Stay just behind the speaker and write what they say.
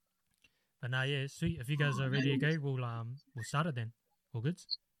But no, yeah, sweet. If you guys are ready to go, we'll start it then. All good?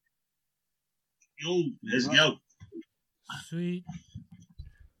 Yo, let's go. Sweet.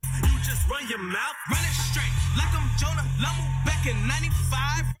 You just run your mouth, run it straight, like I'm Jonah Lomu back in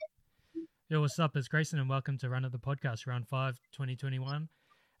 95. Yo, what's up? It's Grayson and welcome to Run of the Podcast, Round 5, 2021.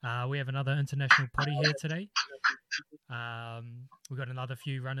 We have another international potty here today. We've got another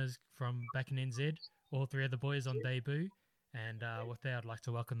few runners from back in NZ, all three of the boys on debut. And with that, I'd like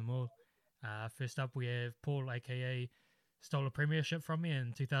to welcome them all. First up, we have Paul, a.k.a. stole a premiership from me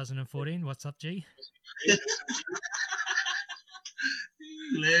in 2014. What's up, G?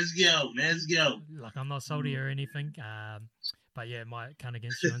 Let's go. Like, I'm not salty or anything, but yeah, it might count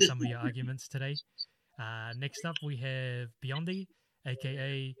against you in some of your arguments today. Next up, we have Beyondy,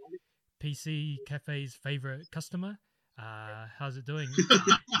 a.k.a. PC Cafe's favourite customer. How's it doing?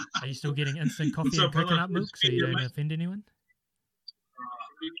 Are you still getting instant coffee and coconut milk so you don't offend anyone?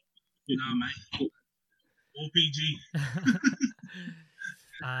 Nah, mate. All PG.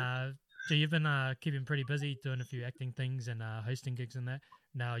 So you've been keeping pretty busy doing a few acting things and hosting gigs and that.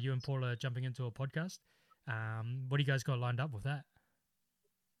 Now you and Paul are jumping into a podcast. What do you guys got lined up with that?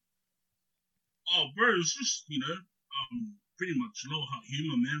 Oh, bro, it's just, pretty much low heart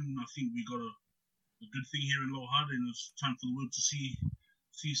humor, man. I think we got a good thing here in Low Heart, and it's time for the world to see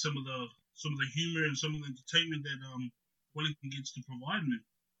some of the humor and some of the entertainment that Wellington gets to provide, man.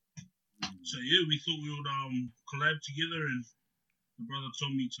 So yeah, we thought we would collab together, and the brother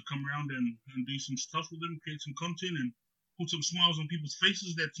told me to come around and do some stuff with him, create some content, and put some smiles on people's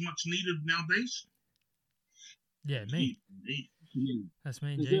faces. That's much needed nowadays. Yeah, me. Indeed. That's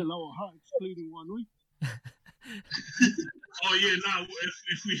me, Is G. there Lower Heart excluding 1 week? Oh yeah, no.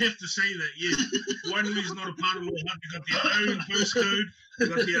 If we have to say that, yeah, One is not a part of Low Heart. They got their own postcode. They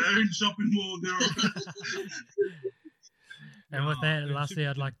got their own shopping mall. And with that, lastly,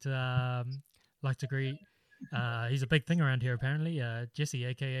 I'd like to greet. He's a big thing around here, apparently. Jesse,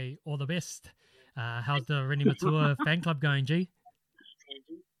 aka All the Best. How's the Rennie Matua fan club going, G?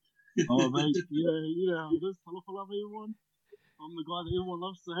 Oh, mate, you know how it is. I love everyone. I'm the guy that everyone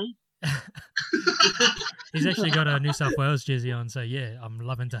loves to hate. He's actually got a New South Wales jersey on, so yeah, I'm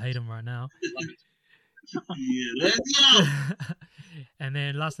loving to hate him right now. Yeah, let's go. And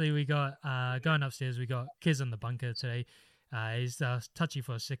then lastly, we got going upstairs. We got Kez in the bunker today. He's touchy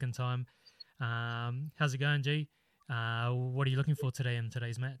for a second time. How's it going, G? What are you looking for today in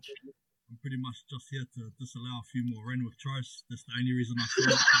today's match? I'm pretty much just here to disallow a few more Renwick tries. That's the only reason I saw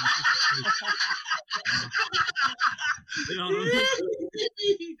it.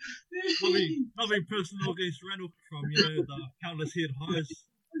 Nothing personal against Renwick from, the countless head highs.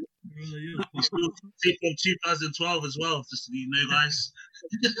 It really is. But... From 2012 as well, just so you know, guys.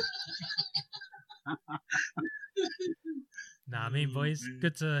 Nah, I mean, boys,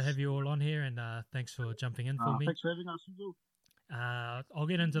 good to have you all on here, and thanks for jumping in for me. Thanks for having us, Hugo. I'll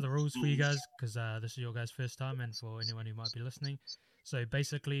get into the rules for you guys because this is your guys' first time, and for anyone who might be listening. So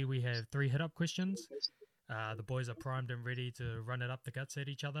basically, we have 3 hit-up questions. The boys are primed and ready to run it up the guts at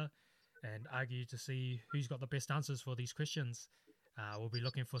each other and argue to see who's got the best answers for these questions. We'll be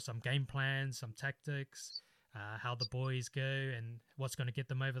looking for some game plans, some tactics, how the boys go, and what's going to get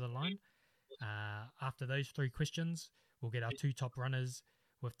them over the line. After those 3 questions, we'll get our 2 top runners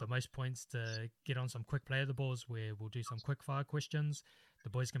with the most points to get on some quick play of the balls, where we'll do some quick fire questions. The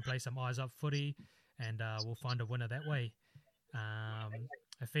boys can play some eyes up footy, and we'll find a winner that way.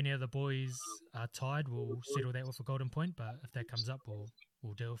 If any of the boys are tied, we'll settle that with a golden point, but if that comes up, we'll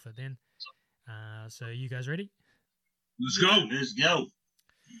deal with it then. So you guys ready? Let's go.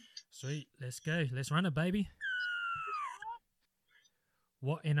 Sweet, let's go. Let's run it, baby.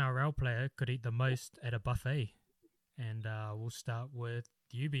 What NRL player could eat the most at a buffet? And we'll start with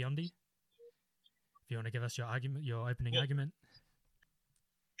you, Beyondy. If you want to give us your opening argument.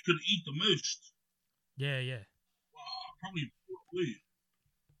 Could eat the most? Yeah. Probably.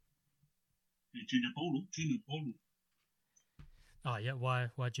 Junior Polo. Oh, yeah, why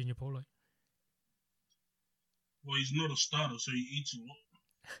Junior Polo? Well, he's not a starter, so he eats a lot.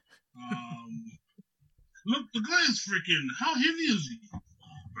 Look, the guy is freaking... How heavy is he?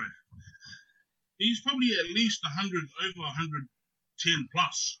 Right. He's probably at least 100, over 110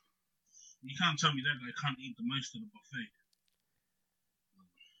 plus. You can't tell me that guy can't eat the most at a buffet.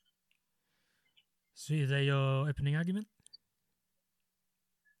 So is that your opening argument?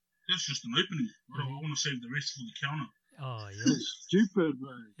 That's just an opening. I want to save the rest for the counter. Oh, you're Stupid,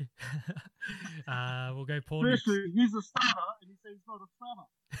 bro. We'll go Paul next. Firstly, he's a starter, and he says he's not a starter.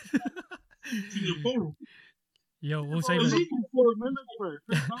 Junior Polo. Yo, we'll save it. 4 minutes, bro.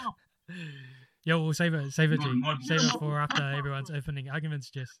 First half. Yo, we'll save it, G. No, Save it for after everyone's opening arguments,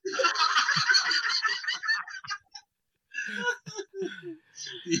 Jess.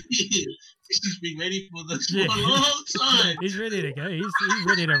 He's been ready for this Yeah. for a long time. He's ready to go. He's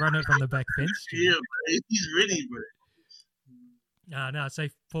ready to run it from the back fence. Yeah, bro. He's ready, bro. No, so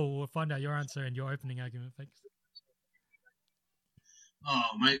Paul, we'll find out your answer and your opening argument. Thanks.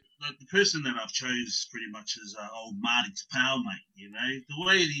 Oh, mate, the person that I've chose pretty much is old Marty Tapau, mate. You know, the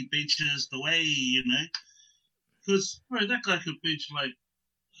way he benches, the way, you know, because, bro, that guy could bench like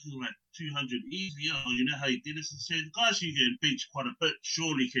 200 easy. Oh, you know how he did it? So the guys who can bench quite a bit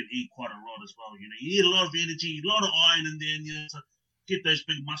surely can eat quite a lot as well. You know, you need a lot of energy, a lot of iron in there, and you know, to get those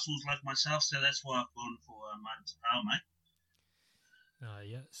big muscles like myself. So that's why I've gone for Marty Tapau, mate.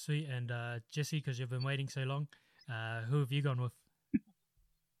 Yeah, sweet. And Jesse, because you've been waiting so long, who have you gone with?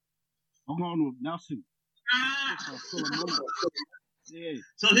 I'm going with Nelson. Yeah.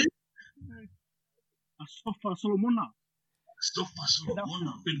 So who? Asafa Solomona. Mustafa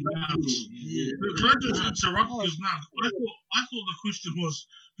Solomona. Yeah. Can I just interrupt you now? I thought the question was,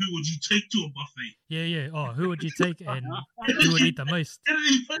 who would you take to a buffet? Yeah. Oh, who would you take and who would eat the most? Who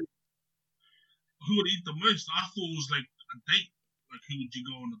would eat the most? I thought it was like a date. Like, who would you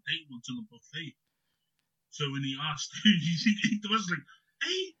go on a date with to the buffet? So when he asked who you think eat the most, like,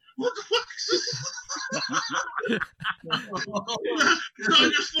 hey, what the fuck is this? I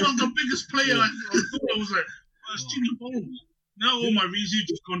just thought of the biggest player. I thought I was like, oh, it's Junior Bowl. Now all my research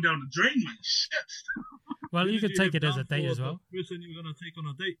has gone down the drain, mate. Shit. Well, you Who could did take have it as a down date for as well. The person you're gonna take on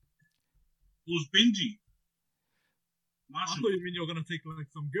a date. It was Benji. I Martin. thought you mean you're gonna take like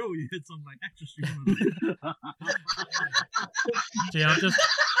some girl. You hit some like actress you wanna date. Gee, I'm just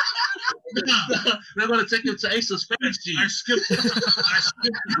They're going to take him to Ace of Spades, G. I skipped. Hey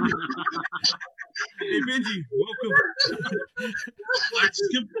Benji, welcome. I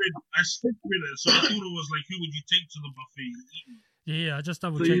skipped it. So I thought it was like, who would you take to the buffet and eat? yeah. I just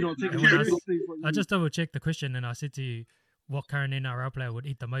double So checked. you don't take and when a I just double checked the question, and I said to you, what current NRL player would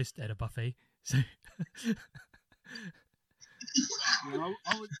eat the most at a buffet? So Yeah,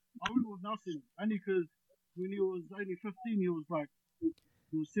 I went with Nelson only because when he was only 15, he was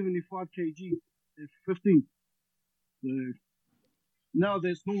 75 kg at 15. So now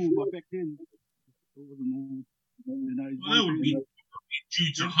that's normal, but back then it wasn't normal. You know, Well, that would be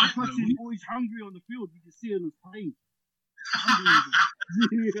due to height, plus though. he's always hungry on the field. You can see it in his face.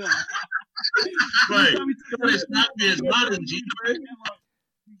 Hungry, yeah. Right. Every time he But it's not me as Martin, G.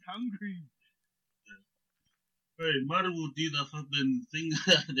 he's hungry. Right, Martin will do the fucking thing,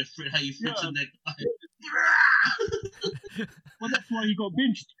 how you friction that guy. Well, that's why he got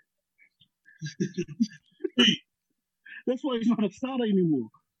benched. That's why he's not a starter anymore.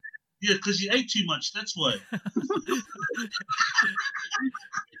 Yeah, because he ate too much, that's why.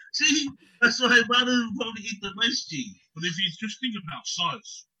 See, that's why Martin will probably eat the most, G. But if you just think about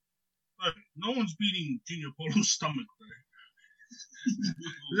size, like, no one's beating Junior Polo's stomach, bro.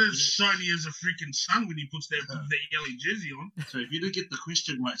 It's as shiny as a freaking sun when he puts that yellow jersey on. So if you didn't get the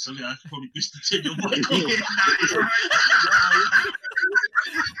question right, Sully, I probably missed the tell you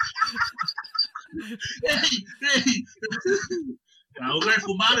Hey. Now we're going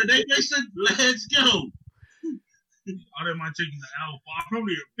for Martin, eh, Mason? Let's go. I don't mind taking the L, but I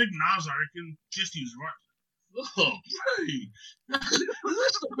probably big Nas, I reckon. Just he was right. Oh, bro. Is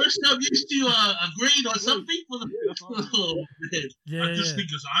this the first time you two agreed on something for the oh, man. yeah, I just yeah. think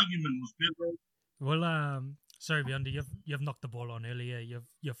his argument was better. Well, sorry, Biondi, you've knocked the ball on earlier.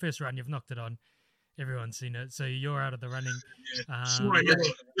 Your first run, you've knocked it on. Everyone's seen it, so you're out of the running. That's why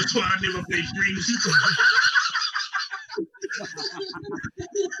I never played dreams.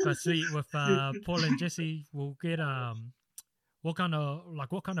 But see, with Paul and Jesse, we'll get what kind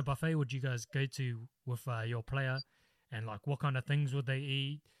of buffet would you guys go to with your player, and like what kind of things would they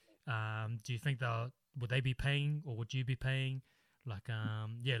eat? Do you think would they be paying, or would you be paying? Like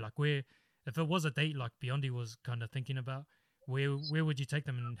like where, if it was a date like Biondi was kind of thinking about, where would you take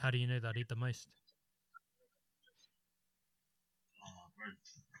them, and how do you know they'd eat the most?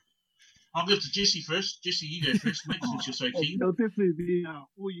 I'll go to Jesse first. Jesse, you go first, mate, since you're so keen. It'll definitely be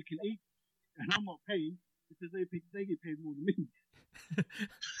all you can eat, and I'm not paying because they get paid more than me.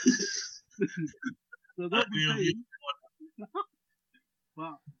 So they'll be paying.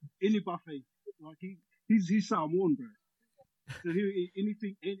 But any buffet, like he's Samoan, bro. So he'll eat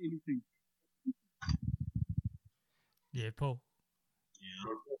anything and anything. Yeah, Paul.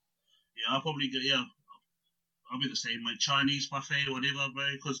 Yeah, I'll probably go. Yeah, I'll be the same, like Chinese buffet or whatever, bro.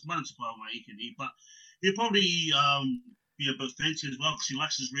 Because man's about what he can eat, but he'll probably be a bit fancy as well because he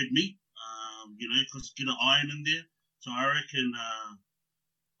likes his red meat. Because get an iron in there. So I reckon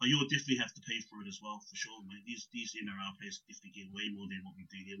But you'll definitely have to pay for it as well, for sure, mate. These NRL players definitely get way more than what we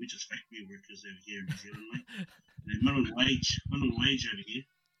do here. We're just factory workers over here in New Zealand, mate. Minimum wage over here.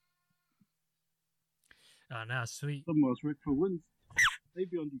 Oh, no, sweet. Some of us work for wins. They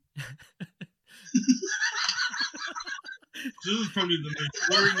be on the. This is probably the most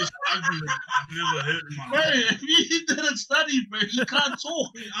boringest argument I've never heard in my life. Bro, if you didn't study, bro, you can't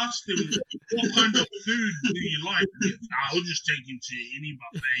talk. We asked him, what kind of food do you like? I'll just take him to any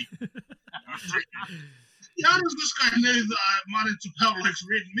buffet. How does this guy know that Martin Tupel likes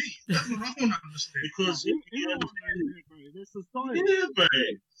red meat? That's what I want to understand. Because That's the style. yeah, bro.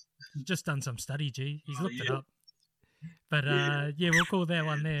 He's just done some study, G. He's looked it yeah. up. But yeah, we'll call that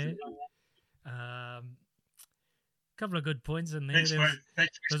one there. Couple of good points in there. Thanks, bro.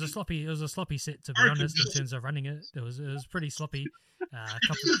 Thanks. It was a sloppy set, to be Very honest, in good. terms of running it. It was pretty sloppy.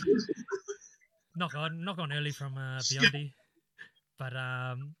 Knock on early from Biondi. But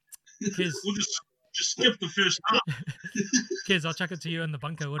Kiz, We'll just skip the first half. Kiz, I'll chuck it to you in the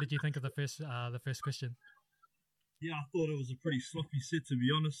bunker. What did you think of the first question? Yeah, I thought it was a pretty sloppy set, to be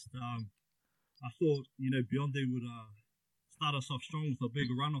honest. I thought, Biondi would start us off strong with a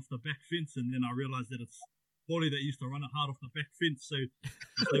big run off the back fence, and then I realised that it's Paulie that used to run it hard off the back fence, so if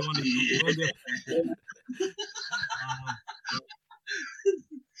they wanted to Biondi.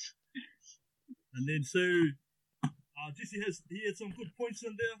 And then Jesse had some good points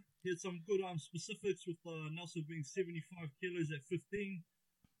in there. He had some good specifics with Nelson being 75 kilos at 15.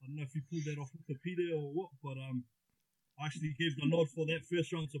 I don't know if he pulled that off Wikipedia or what, but I actually gave the nod for that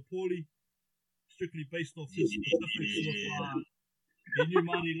first round to Paulie, strictly based off his specifics with he knew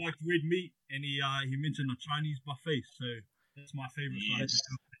Marty liked red meat, and he mentioned a Chinese buffet, so that's my favourite side. Yes.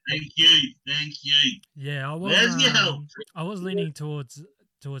 Thank you. Yeah, I was leaning towards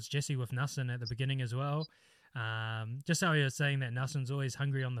Jesse with Nelson at the beginning as well. Just how he was saying that Nelson's always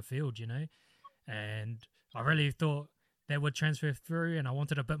hungry on the field, and I really thought that would transfer through, and I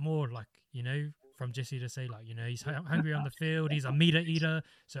wanted a bit more, from Jesse to say, he's hungry on the field, he's a meter eater,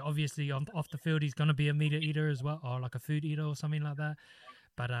 so obviously off the field he's going to be a meter eater as well, or like a food eater or something like that.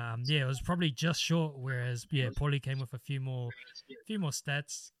 But it was probably just short, whereas Paulie came with a few more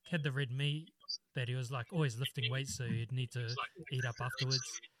stats, had the red meat that he was always lifting weights, so he'd need to eat up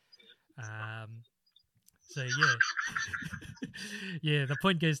afterwards. So yeah, the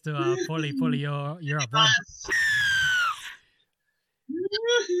point goes to Paulie. Paulie, you're up one.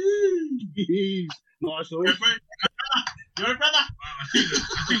 Nice, You're a brother. I think the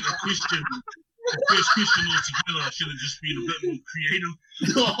first question altogether should have just been a bit more creative.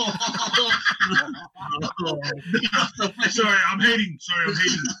 Sorry, I'm hating. Sorry.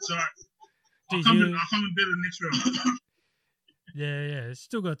 I'll come in better next round. Yeah.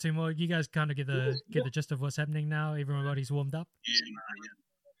 Still got two more. You guys kind of get the gist of what's happening now. Everybody's warmed up.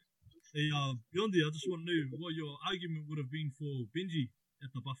 Hey, Biondi, I just want to know what your argument would have been for Benji at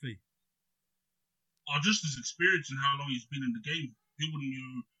the buffet. Just his experience and how long he's been in the game.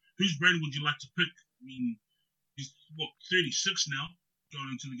 Whose brain would you like to pick? I mean, he's 36 now,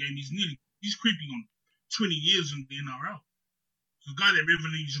 going into the game. He's creeping on 20 years in the NRL. So the guy that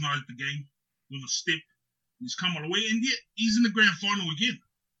revolutionised the game with a step, he's come all the way, and yet he's in the grand final again.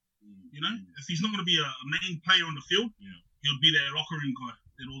 If he's not going to be a main player on the field, he'll be that locker room guy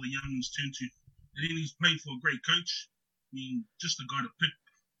that all the youngins turn to. And then he's playing for a great coach. I mean, just a guy to pick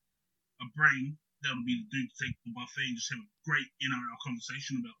a brain. That'll be the dude to take the buffet and just have a great NRL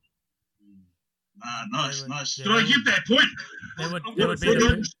conversation about. Nice. Did I get that point? That would If be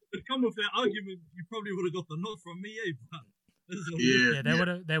it come with that argument, you probably would have got the nod from me, but yeah, that would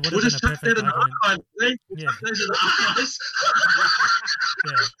have been a perfect argument. Yeah,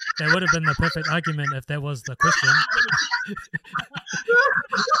 that would have been the perfect argument if that was the question.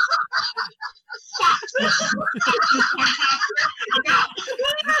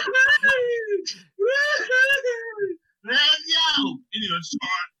 Anyway,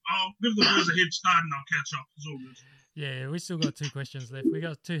 I'll give the boys a head start and I'll catch up. It's all good. Yeah, we still got 2 questions left. We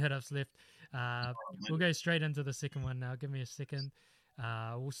got 2 hit-ups left. We'll go straight into the second one now. Give me a second.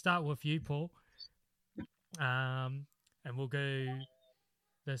 We'll start with you, Paul. And we'll go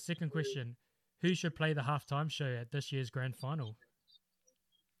the second question. Who should play the halftime show at this year's grand final?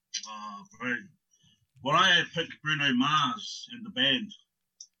 Bro. Well, I had picked Bruno Mars and the band.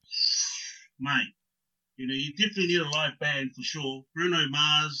 Mate, you definitely need a live band for sure. Bruno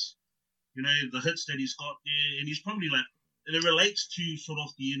Mars, the hits that he's got there, and he's probably it relates to sort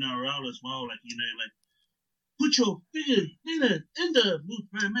of the NRL as well, put your finger in the booth,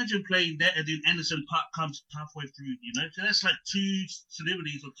 bro. Imagine playing that, and then Anderson Park comes halfway through, so that's like 2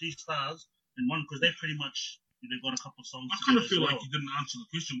 celebrities or 2 stars in one, because they pretty much got a couple of songs. I kind of together feel as like well. you didn't answer the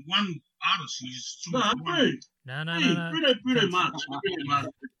question. One artist, he's No, bro. No. Hey, Bruno Mars.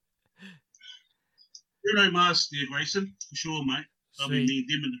 Bruno Mars there, Grayson, for sure, mate. I mean, Sweet.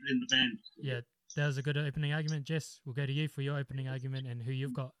 them in the band. Yeah, that was a good opening argument. Jess, we'll go to you for your opening argument and who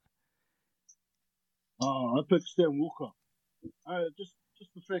you've got. I picked Stan Walker. Just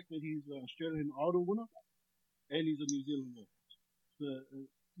the fact that he's an Australian Idol winner and he's a New Zealander.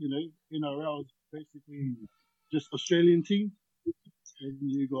 NRL is basically just Australian team, and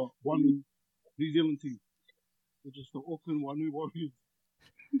you got one New Zealand team, which is the Auckland Wanu Warriors.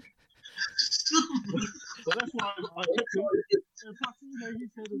 So that's why I picked him. And plus, he's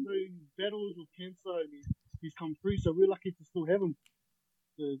had his own battles with cancer and he's come through, so we're lucky to still have him.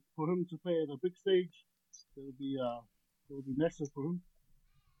 For him to play at a big stage, it'll be massive for him.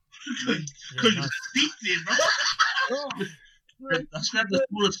 Because nice. you speak there, bro. Oh, I scrapped the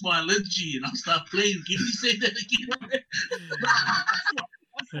smallest violin G and I start playing. Can you say that again?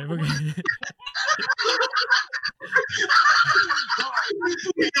 Yeah, we're gonna-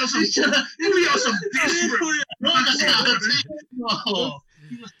 We got some desperate. Oh,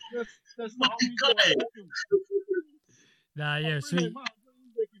 that's the only God. way I picked him. Nah, yeah, Bruno sweet. Mars,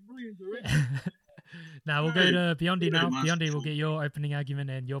 he's making millions already. Now we'll go to Beyondy now. Bruno Mars, Beyondy, we'll cool. get your opening argument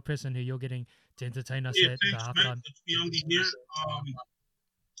and your person who you're getting to entertain us Yeah, at the thanks, half mate. time. It's Beyond here.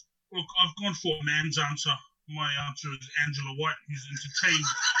 Look, I've gone for a man's answer. My answer is Angela White, who's entertained,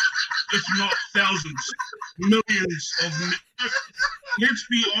 if not thousands, millions of men. Let's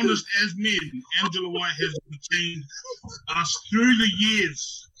be honest, as men, Angela White has entertained us through the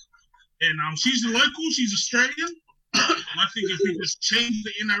years. And she's a local, she's Australian. And I think if we just change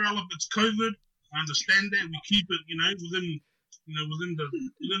the NRL if it's COVID, I understand that. We keep it, within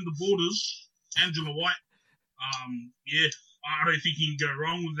the borders. Angela White. Yeah, I don't think you can go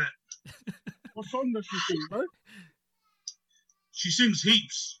wrong with that. What song does she sing, bro? She sings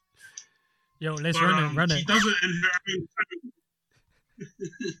heaps. Yo, let's But, run she it. does it in her own.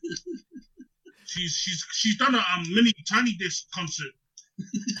 She's done a mini Tiny Desk concert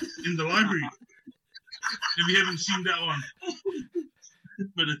in the library. If you haven't seen that one,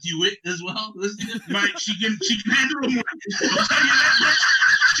 but a duet as well, isn't it? mate, she can handle a mic. I'll tell you that much.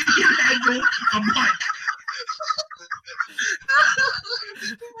 She can handle a mic.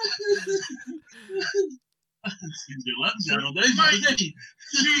 Seems your lungs out all day, mate.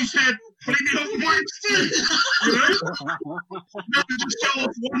 She's had plenty of mics too. You know, not to just show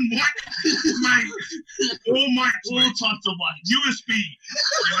off one mic, mate. All mics, All mate. types of mics. USB.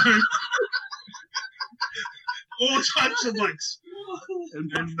 You know, all types of mics.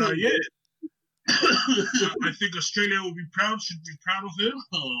 And yeah, I think Australia will be proud. Should be proud of her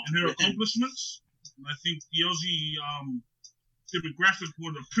and her accomplishments. And I think the Aussie demographic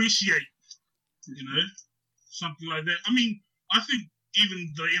would appreciate, something like that. I mean, I think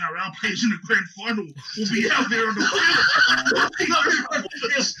even the NRL players in the grand final will be out there on the field.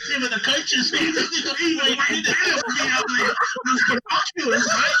 Even the coaches, Even Wayne Taylor will be out there with binoculars,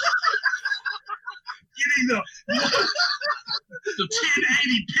 mate. Getting the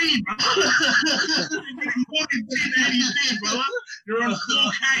 1080p, brother. You're getting more than 1080p, brother. You're on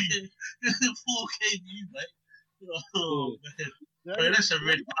 4K. 4K view, mate. Oh, man. That Bro, is- that's a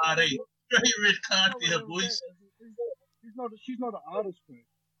red card, eh? Straight red card there, boys. She's not an artist, bro.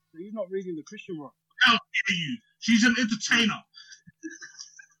 So he's not reading the Christian rock. How dare you? She's an entertainer.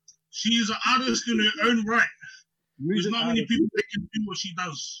 She is an artist in her own right. There's Music not many artist. people that can do what she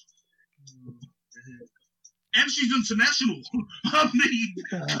does. And she's international. I mean,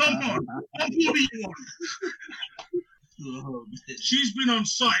 come on. What more do you want? Oh, man. She's been on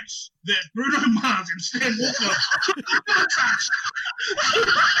sites that Bruno Mars and Stan Walker never touched.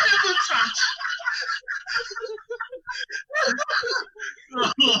 Never touched.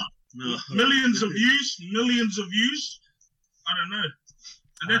 No. Millions of views. I don't know.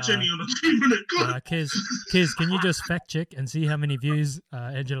 And that's only on a 3-minute clip. Kiz, can you just fact check and see how many views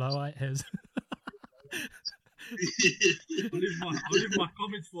Angela White has? I'll leave my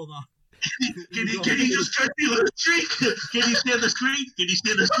comments for that. Can you just go through the street? Can you share the screen? Can you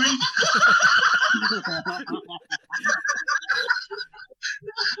share the screen?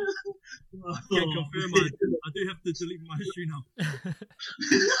 Can confirm I do have to delete my history now.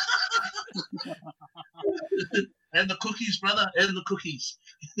 And the cookies, brother, and the cookies.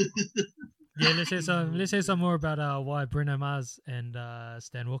 Yeah, let's hear some more about why Bruno Mars and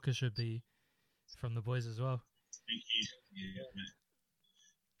Stan Walker should be from the boys as well. Thank you. Yeah,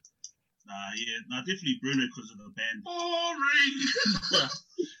 man. Definitely Bruno because of the band. Boring.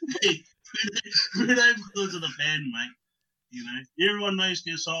 Hey, Bruno because of the band, mate. Everyone knows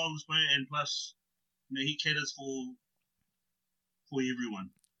their songs, mate, and plus, he caters for everyone,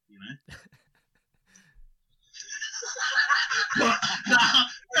 But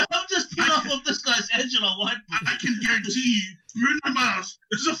I'm just put off of this guy's Angela White. I can guarantee you, Bruno Mars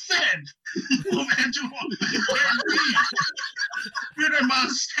is a fan of Angela White. Bruno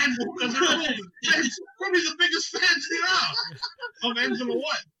Mars, Stan Walker, they're all fans, probably the biggest fans there are of Angela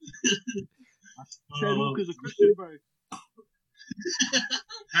White. Stan Walker's a Christian, bro.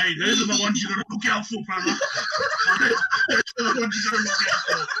 Hey, those are the ones you gotta look out for, brother. Those are the ones you gotta look out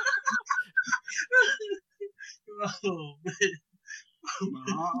for. Oh man.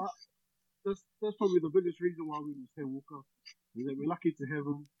 That's probably the biggest reason why we with Stan Walker. Is that we're lucky to have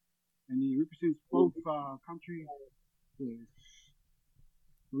him, and he represents both countries. So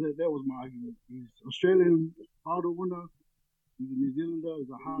that was my argument. He's Australian title winner. He's a New Zealander. He's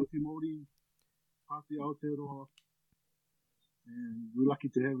a Hāti Māori, Hāti Aotearoa, and we're lucky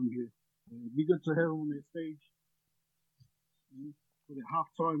to have him here. It'd be good to have him on that stage for that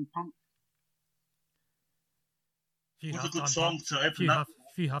halftime pump. What's a good song to open up?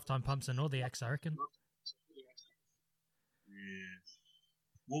 Few halftime pumps and all the acts, I reckon. Yeah.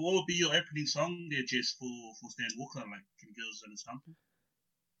 Well, what would be your opening song there, Jess, for Stan Walker? Like, can you give us an example?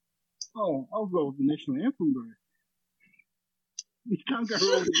 Oh, I'll go with the national anthem, bro. You can't go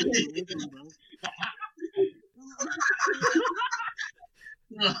wrong with the national anthem, bro.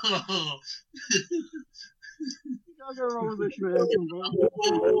 You can't go wrong with the national anthem, bro.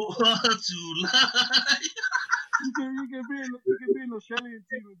 To lie. You can be an Australian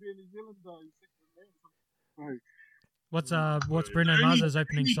team and be a New Zealander. Right. What's Bruno Mars's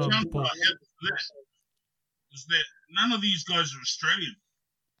opening The song, example Paul? I have for that is that none of these guys are Australian.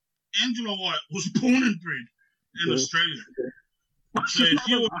 Angela White was born and bred in Australia. So if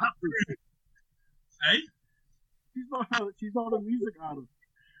you were, hey, She's not a music artist.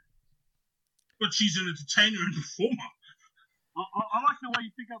 but she's an entertainer and performer. I like the way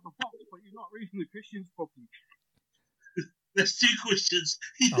you think out the box, but you're not reading the questions properly. There's two questions.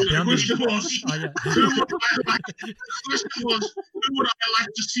 Oh, The question was, Oh, yeah. who would I like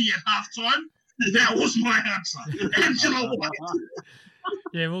to see at halftime? That was my answer. Angela White.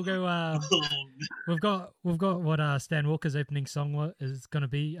 Yeah, we'll go. Oh, We've got what Stan Walker's opening song is going to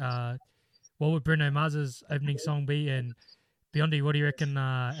be. What would Bruno Mars's opening song be? And Biondi, what do you reckon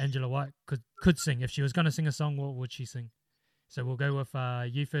Angela White could sing? If she was going to sing a song, what would she sing? So we'll go with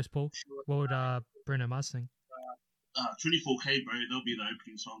you first, Paul. What would Bruno Mars sing? 24K, bro. That'll be the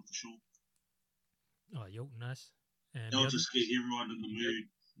opening song for sure. Oh, yo, nice. And That'll the just get everyone in the mood.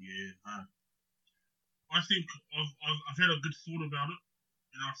 Yeah. I think I've had a good thought about it,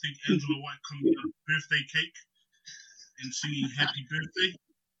 and I think Angela White coming with a birthday cake and singing "Happy Birthday."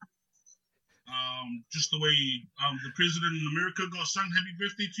 Just the way the president in America got sung "Happy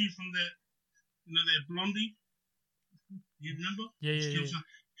Birthday" to from that, that Blondie. You remember? Yeah. She was like,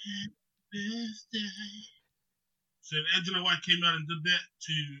 "Happy Birthday." So if Angela White came out and did that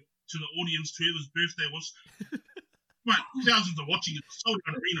to the audience, to whoever's birthday was. Right, thousands are watching it. Sold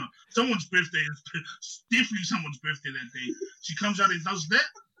out arena. Someone's birthday is definitely someone's birthday that day. She comes out and does that.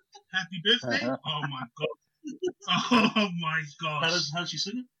 Happy birthday! Oh my god! Oh my How gosh! does she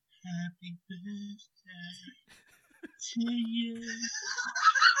sing it? Happy birthday to you.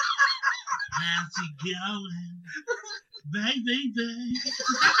 How's it going, baby?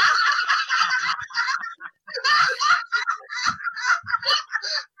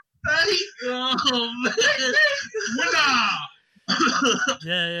 Oh, man. Winner!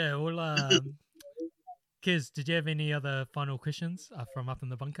 Yeah. Well, Kiz, did you have any other final questions from up in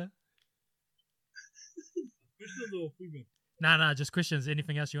the bunker? Questions or feedback? Nah, just questions.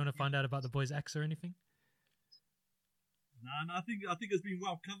 Anything else you want to find out about the boys' acts or anything? Nah, I think it's been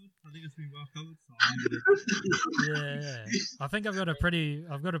well covered. So I'll leave it at Yeah. I think I've got a pretty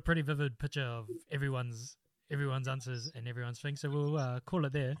vivid picture of everyone's answers and everyone's thing. So we'll call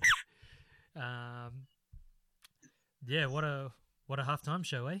it there. Yeah. What a halftime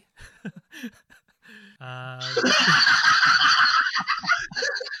show, eh?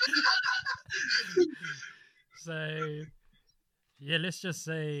 So yeah, let's just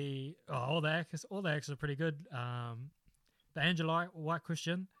say all the acts are pretty good. The Angela White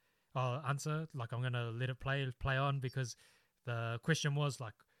question, I'll answer. Like, I'm gonna let it play on, because the question was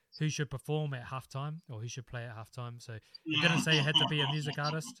like, who should perform at halftime or who should play at halftime. So it didn't say it had to be a music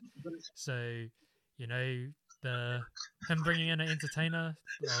artist. So him bringing in an entertainer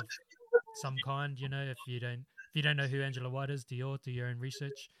of some kind. If you don't know who Angela White is, do your own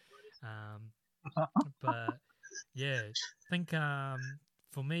research. But yeah, I think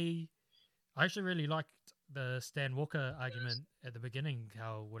for me, I actually really liked the Stan Walker argument at the beginning,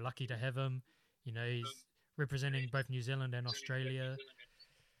 how we're lucky to have him. You know, he's representing both New Zealand and Australia.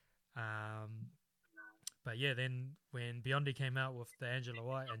 But yeah, then when Biondi came out with the Angela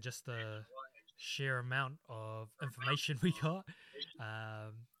White and just the sheer amount of information we got,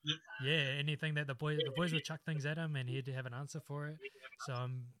 yeah, anything that the boys would chuck things at him and he'd have an answer for it. So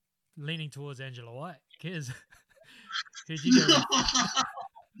I'm leaning towards Angela White. Kiz, who'd you go with?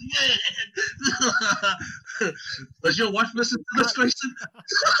 Yeah. Does your wife listen to this, Grayson?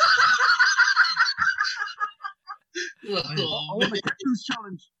 I want the Captain's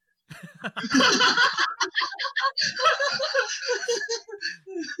Challenge.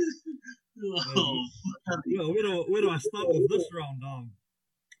 Where do I start with this round?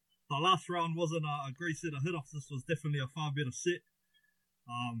 The last round wasn't a great set of hit-offs. This was definitely a far better set.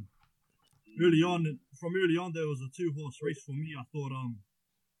 From early on, there was a 2-horse race for me. I thought,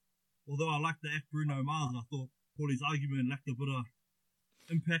 although I liked the act Bruno Mars, I thought Paulie's argument lacked a bit of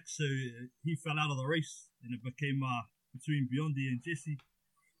impact, so he fell out of the race, and it became between Biondi and Jesse.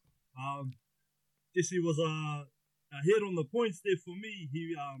 Jesse was ahead on the points there for me.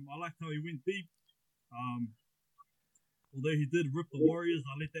 I liked how he went deep. Although he did rip the Warriors,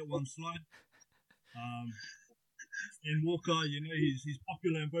 I let that one slide. Stan Walker, you know, he's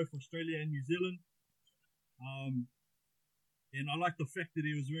popular in both Australia and New Zealand. And I like the fact that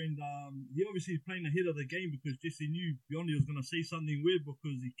he was wearing, he obviously is playing ahead of the game because Jesse knew Biondi was going to say something weird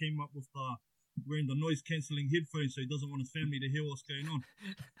because he came up with wearing the noise-cancelling headphones so he doesn't want his family to hear what's going on.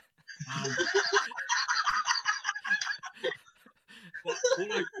 But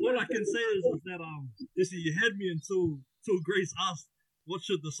all I can say is that Jesse, you had me until Grace asked, what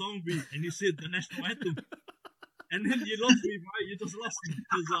should the song be? And you said the national anthem. And then you lost me, right? You just lost me.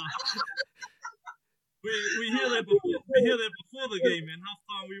 Because we hear that before the game, and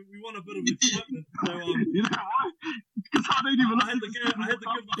halftime we want a bit of excitement. So You know why? Because I don't even I had to give my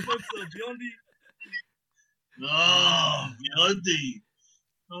vote to Biondi. Oh, Biondi.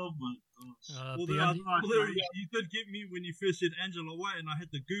 Oh my gosh. Although you did get me when you first said Angela White, and I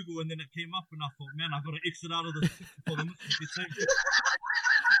had to Google, and then it came up, and I thought, man, I got to exit out of this before the mission gets taken.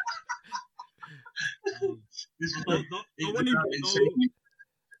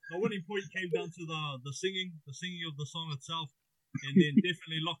 The winning point came down to the singing of the song itself, and then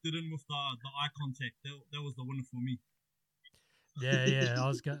definitely locked it in with the eye contact. That was the winner for me. Yeah,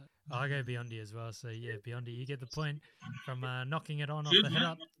 I'll go Biondi as well. So yeah, Biondi, you get the point from knocking it on off the hit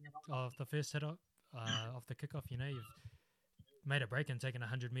up, off the first hit up, off the kickoff. You know, you've made a break and taken a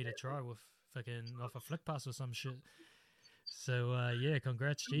 100-meter try with fucking off a flick pass or some shit. So yeah,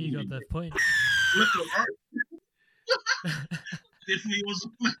 congrats, G, you got the point. Definitely was a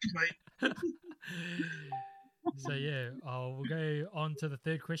flick, mate. So yeah, we'll go on to the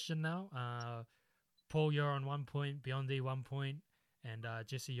third question now. Paul, you're on 1 point, Biondi 1 point, and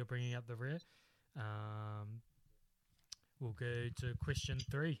Jesse, you're bringing up the rear. We'll go to question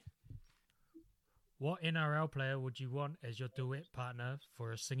 3. What NRL player would you want as your duet partner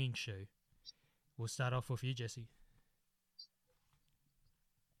for a singing show? We'll start off with you, Jesse.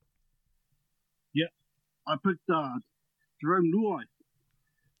 Yeah, I picked Jerome Luai.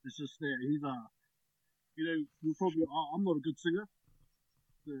 It's just there. He's I'm not a good singer.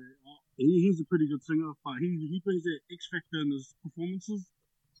 So, he's a pretty good singer, but he brings that X factor in his performances.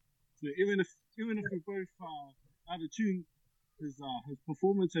 So even if we're both out of tune, his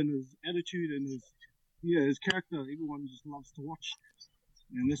performance and his attitude and his character, everyone just loves to watch,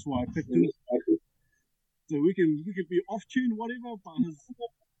 and that's why I picked him. So we can be off tune, whatever, but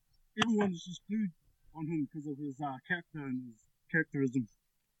everyone's just glued on him because of his character and his characterism.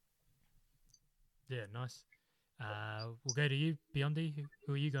 Yeah, nice. We'll go to you, Biondi.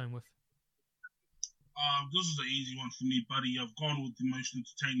 Who are you going with? This is an easy one for me, buddy. I've gone with the most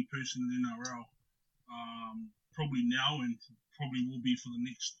entertaining person in NRL. Probably now and probably will be for the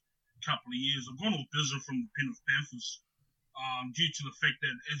next couple of years. I've gone with Bizza from the Penrith Panthers. Due to the fact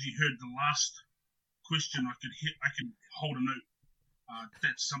that, as you heard the last question, I could hold a note.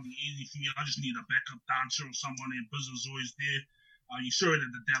 That's something easy for me. I just need a backup dancer or someone, and Bizza's always there. You saw it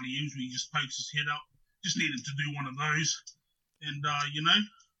at the Dally M's where he just pokes his head up. Just need him to do one of those, and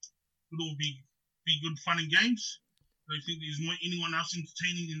it'll all be good fun and games. Don't think there's anyone else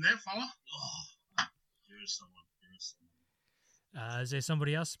entertaining than that fella. Oh, there is someone. Is there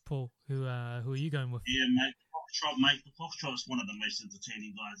somebody else, Paul? Who are you going with? Yeah, mate. The Foxtrot's one of the most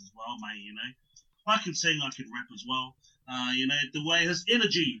entertaining guys as well, mate. You know, I can sing, I can rap as well. The way his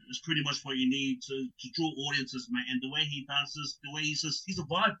energy is pretty much what you need to draw audiences, mate. And the way he dances, the way he's a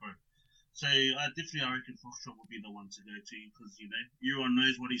vibe, bro. So I reckon Foxtrot would be the one to go to because everyone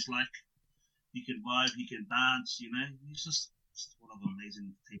knows what he's like. He can vibe, he can dance. He's just one of the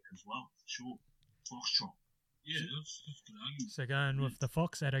amazing people as well, for sure. Foxtrot. Yeah, that's a good argument. So going with the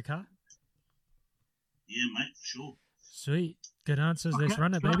Fox at a car. Yeah, mate, for sure. Sweet. Good answers. Let's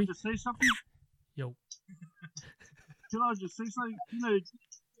run it, Can baby. I just say something? Yo. Can I just say something? You know,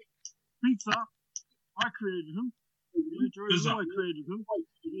 Pizza, I created him. You know, Pizza. I created him.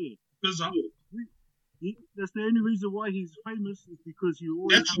 Yeah. Bizarre. That's the only reason why he's famous is because he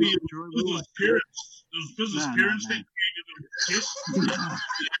always Actually, had it Jerome was Luai. his parents. It was Bizarre's Nah, parents nah, that created him. Yes.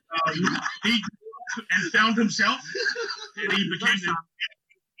 He and found himself, and he became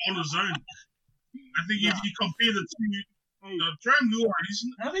on his own. I think if you compare the two, Jerome Luai,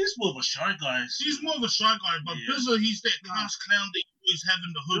 He's more of a shy guy. he's more of a shy guy, but Yeah. Bizarre, he's that class clown that you always have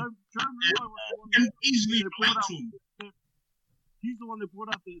in the hood, Jerome Luai was the one and that easily they relate brought to him. he's the one that brought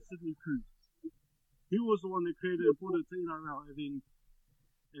out the Sydney Cruise. He was the one that created and brought it to NRL, and then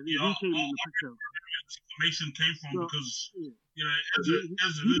Yeah, he came in the picture. Information came from So, because yeah. you know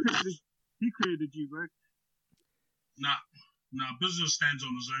as it is. He created G, bro. Nah, Bizarre stands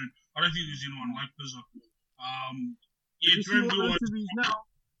on his own. I don't think there's anyone like Bizarre. Yeah, You see Jerome all the Luai, interviews now,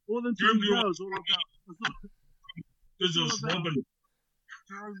 all the Jerome interviews now Luai- is all about Bizarre's Robin.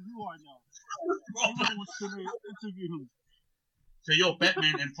 Jerome Luai now. Everyone wants to interview him. So you're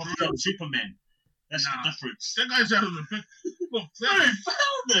Batman and Foxtrot Superman. That's Nah. the difference. That guy's out of the pic. Look, Hey,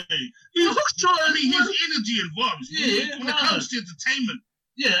 found me. he's only his energy and vibes. Yeah, When it comes to entertainment,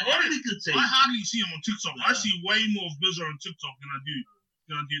 Yeah, I every good team. I hardly see him on TikTok. I Nah. see way more of Bizarre on TikTok than I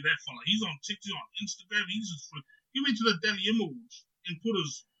do that fella. He's on TikTok, on Instagram. He went to the Dally M Awards and put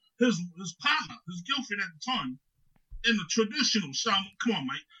his partner, his girlfriend at the time, in the traditional Samoan. Come on,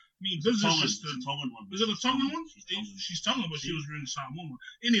 mate. I mean, Bizarre's Tongan, just it's a Tongan one. is it a Tongan one? She's Tongan. She's Tongan, but she was wearing the Samoan one.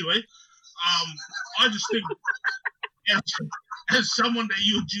 Anyway, I just think as someone that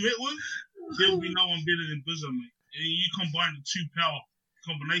you duet with, there will be no one better than Bizarre, mate. And you combine the two power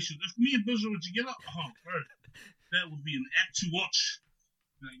combinations. If me and Bizarre were together, bro, that would be an act to watch.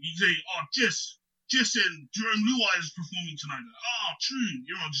 Like, you say, Jess and Jerome Luai is performing tonight. Like, true.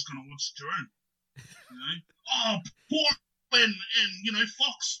 You're not just gonna watch Jerome. You know? Paul and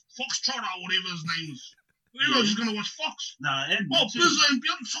Foxtrot or whatever his name is. Everyone's just gonna watch Fox. Nah, and Bizarre and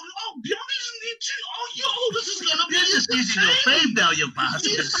Beyonce. Beyonce's in there too. This is gonna be you're just using your fame now, you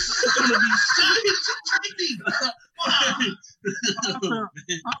bastard. It's gonna be so entertaining.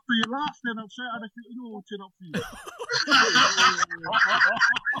 After your last stand-up show, I don't think you know what turn up for you.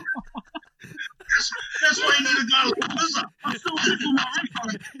 That's why you need a guy like Bizarre. I'm still waiting for my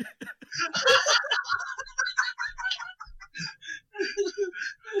refund.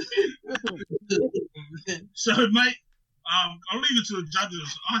 So, mate, I'll leave it to the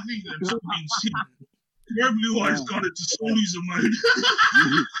judges. I think that it's been said. Jerome Luai's got it to soul loser mode.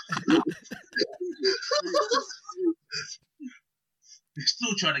 They're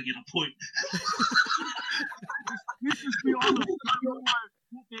still trying to get a point. Let's just be honest. Jerome Luai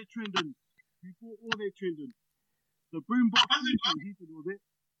brought that trend in. He brought all that trend in. The boombox, he did all that.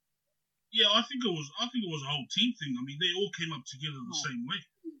 Yeah, I think it was a whole team thing. I mean, they all came up together the same way.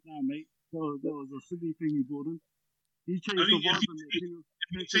 Nah, mate. That was a Sydney thing he brought in. He changed I the think if vibe you in that thing.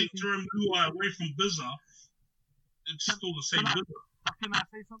 If you take Jerome Luai away from Bizarre, it's still the same Bizarre. Can I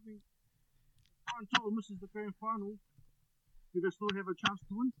say something? Until misses the grand final, do they still have a chance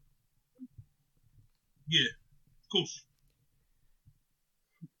to win? Yeah, of course.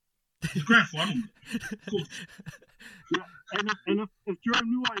 The grand final, of course. Yeah, and if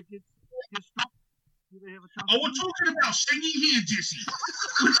Jerome Luai gets stopped, do they have a chance? We're talking about singing here, Jesse.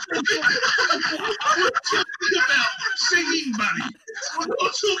 We're talking about singing, buddy. We're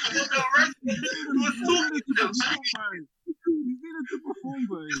not talking about rapping. We're talking about singing. He's needed to perform,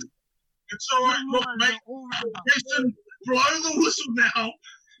 bro. It's all right, look, mate. Jason, blow the whistle now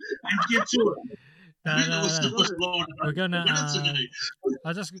and get to it. No. We're gonna.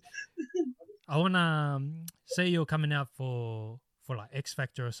 I wanna say you're coming out for like X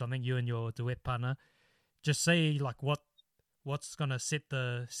Factor or something. You and your duet partner. Just say like what's gonna set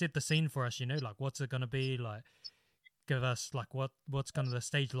the scene for us. You know, like what's it gonna be like. Give us like what's gonna the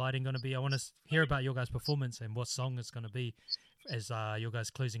stage lighting gonna be. I want to hear about your guys' performance and what song it's gonna be as your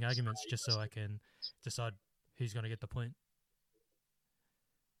guys' closing arguments, just so I can decide who's gonna get the point.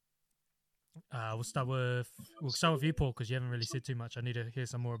 We'll start with you, Paul, because you haven't really said too much. I need to hear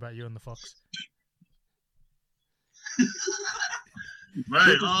some more about you and the Fox.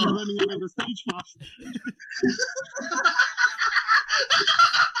 Right. Running out of the stage fast.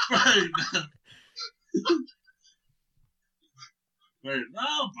 Right. Right. No,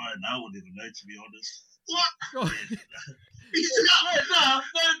 bro, I wouldn't even know, to be honest. What? No.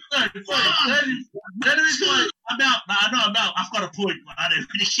 That is why. I I'm out. I've got a point, but I don't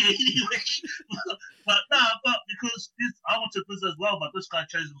really care anyway. but because I wanted Buzz as well, but this guy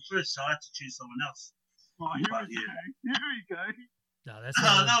chose him first, so I had to choose someone else. Oh, here we go. No, that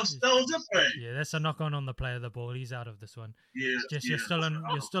was it, bro. Yeah, that's a knock on the play of the ball. He's out of this one. Yeah, Jess, you're still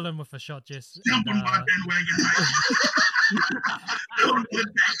in with a shot, Jess. Jump on my bandwagon, mate. Don't get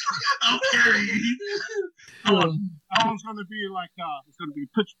back. I'll carry you. That one's going to be like, it's going to be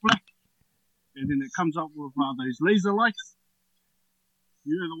pitch black. And then it comes up with those laser lights.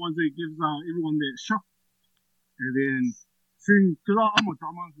 You know, the ones that gives everyone that shock. And then soon, because I'm a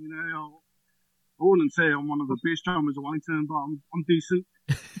drummer, you know, I wouldn't say I'm one of the best drummers in Wellington, but I'm decent.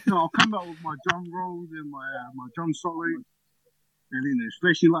 So I'll come out with my drum rolls and my drum solo. And then the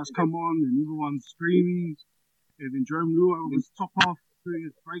flashing lights come on and everyone's screaming. And then Jerome Lua was top off doing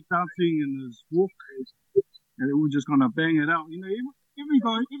his breakdancing and his walk. And then we're just going to bang it out. You know, every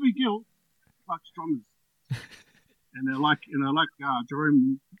girl likes drummers. And they like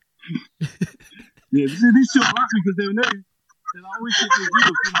Jerome. Yeah, these two are laughing because they know. And I always get their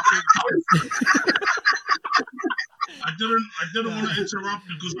videos when I play guys. I didn't want to interrupt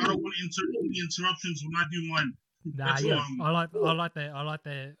because I don't want any interruptions when I do mine. Nah, That's yeah, wrong. I like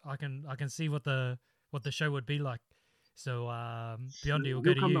that. I can see what the show would be like. So Biondi will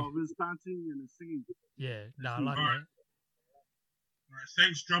go to come you. out with his dancing and his singing. Yeah, no, I like Alright. that. All right,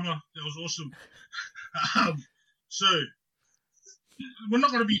 thanks, drummer. That was awesome. So we're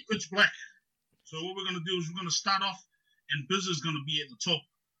not going to be pitch black. So what we're going to do is we're going to start off, and Biz is going to be at the top,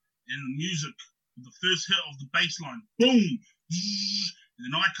 and the music, the first hit of the bass line, boom, and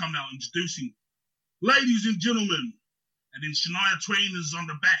then I come out introducing, ladies and gentlemen, and then Shania Twain is on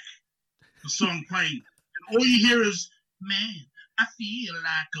the back, the song playing, and all you hear is, man, I feel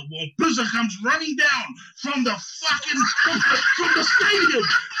like a war. Buzzer comes running down from the from the stadium,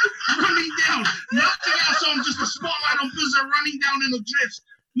 running down, nothing else on, just a spotlight on Buzzer running down in a dress.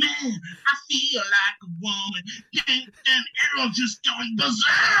 Man, I feel like a woman. And everyone's just going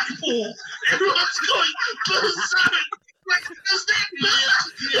berserk, Paul. Everyone's going berserk. Like, is that Buzzer?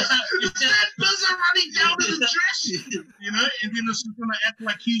 Is that Buzzer running down in the dress? You know, and then it's going to act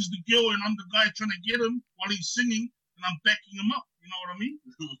like he's the girl and I'm the guy trying to get him while he's singing and I'm backing him up. You know what I mean?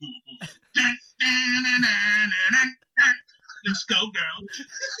 Let's go, girl.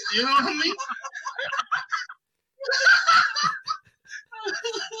 You know what I mean?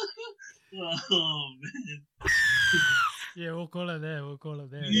 Oh man. Yeah, we'll call it there.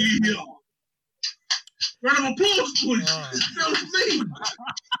 Yeah. Round of applause, boys. Oh. That was me.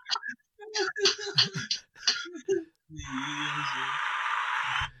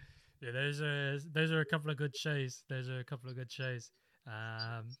 Yeah, those are a couple of good shows.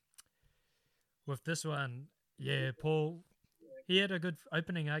 With this one, yeah, Paul, he had a good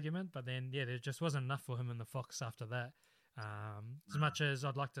opening argument, but then yeah, there just wasn't enough for him in the Fox after that. As much as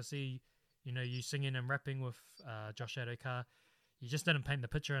I'd like to see, you know, you singing and rapping with Josh Adokar, you just didn't paint the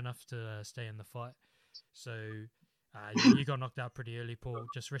picture enough to stay in the fight. So you got knocked out pretty early, Paul,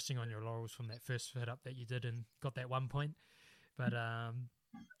 just resting on your laurels from that first hit up that you did and got that 1 point. But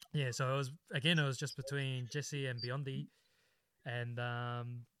yeah, so it was just between Jesse and Biondi, and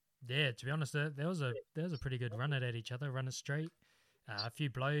yeah, to be honest, there was a pretty good run at each other, running straight, a few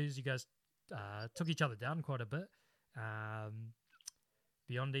blows. You guys took each other down quite a bit.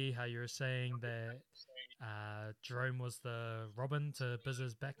 Biondi, how you were saying that Jerome was the Robin to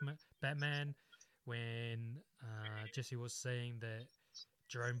Biz's Batman, when Jesse was saying that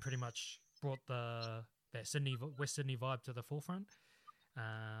Jerome pretty much brought that West Sydney vibe to the forefront.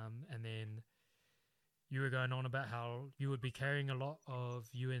 And then you were going on about how you would be carrying a lot of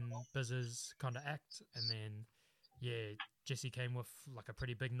you and Biz's kind of act, and then yeah, Jesse came with like a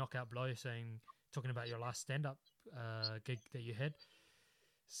pretty big knockout blow, talking about your last stand-up gig that you had.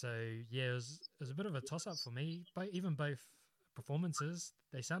 So yeah, it was a bit of a toss-up for me, but even both performances,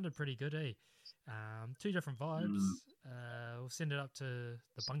 they sounded pretty good, eh? Two different vibes. We'll send it up to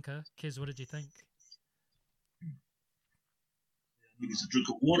the bunker. Kez, what did you think? He needs a drink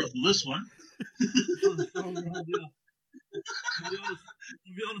of water for this one. To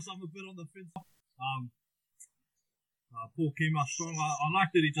be honest, I'm a bit on the fence. Paul came out strong. I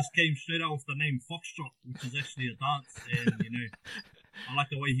like that he just came straight out with the name Foxtrot, which is actually a dance, and you know, I like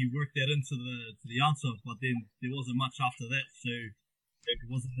the way he worked that into the answer. But then there wasn't much after that, so it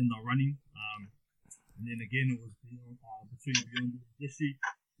wasn't in the running. And then again, it was between Biondi and Jesse.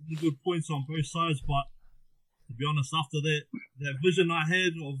 Good points on both sides, but to be honest, after that vision I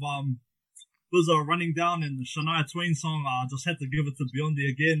had of Buzzer running down and the Shania Twain song, I just had to give it to Biondi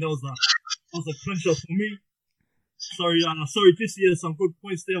again. That was a clincher for me. Sorry, Jesse had some good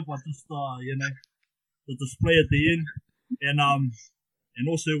points there, but just you know, the display at the end, and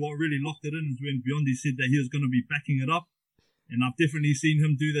also what really locked it in is when Biondi said that he was going to be backing it up, and I've definitely seen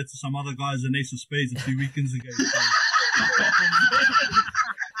him do that to some other guys in Ace of Spades a few weekends ago. So,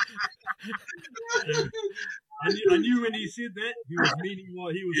 I knew when he said that he was meaning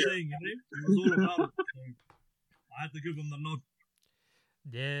what he was saying. You know, he was all about it. So I had to give him the nod.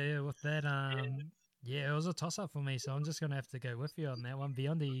 Yeah, with that, yeah, it was a toss-up for me, so I'm just going to have to go with you on that one.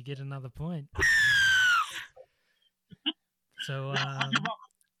 Biondi, you get another point. So,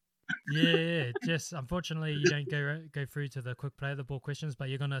 yeah, just unfortunately you don't go through to the quick play of the ball questions, but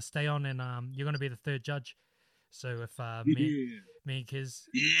you're going to stay on and you're going to be the third judge. So if me and Kiz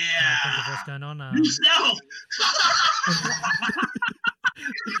think of what's going on,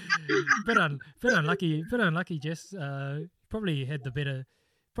 bit unlucky, Jess. Probably had the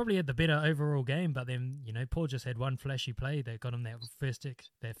better overall game, but then Paul just had one flashy play that got him that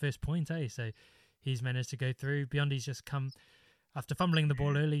first point, So he's managed to go through. Biondi's just come after fumbling the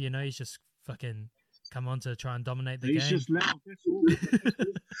ball early. He's just fucking come on to try and dominate the game. He's just loud. That's all.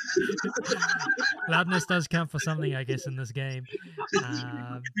 Loudness does count for something, I guess, in this game.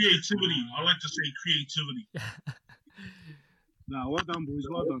 Creativity. I like to say creativity. Nah, well done, boys.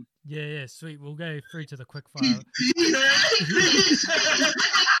 Well done. Yeah, sweet. We'll go through to the quick fire.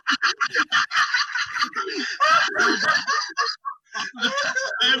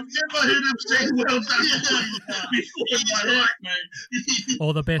 I've never heard him say well done before in my life, mate.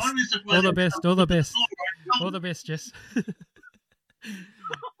 All the best. All the best, Jess.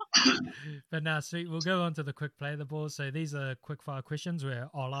 But now, sweet. We'll go on to the quick play of the ball. So these are quick fire questions where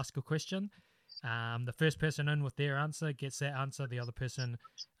I'll ask a question. The first person in with their answer gets that answer. The other person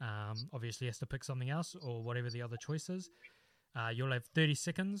obviously has to pick something else or whatever the other choice is. You'll have 30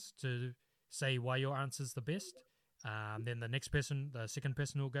 seconds to say why your answer is the best. Then the second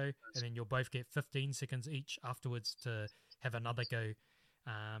person will go, and then you'll both get 15 seconds each afterwards to have another go.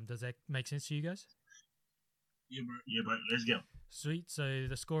 Does that make sense to you guys? Yeah, bro. Let's go. Sweet. So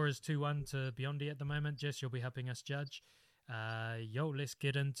the score is 2-1 to Biondi at the moment. Jess, you'll be helping us judge. Let's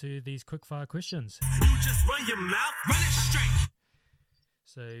get into these quickfire questions. You just run your mouth, run it straight.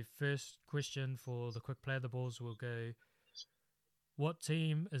 So first question for the quick play of the balls will go, what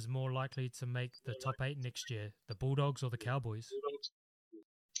team is more likely to make the top 8 next year, the Bulldogs or the Cowboys?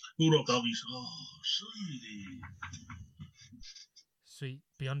 Bulldogs. Oh, sweetie. Sweet.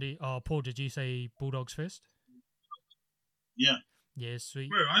 Biondi. Oh, Paul, did you say Bulldogs first? Yeah. Yeah, sweet.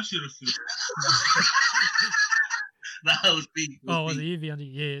 Bro, I should have said. That was big. Was it you, Biondi?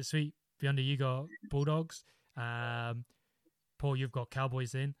 Yeah, sweet. Biondi, you got Bulldogs. Paul, you've got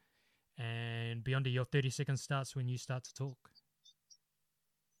Cowboys then. And Biondi, your 30 seconds starts when you start to talk.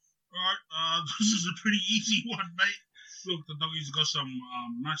 Alright, this is a pretty easy one, mate. Look, the Doggies got some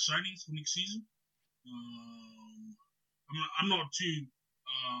nice signings for next season. I'm not too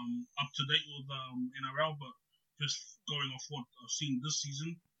up to date with NRL, but just going off what I've seen this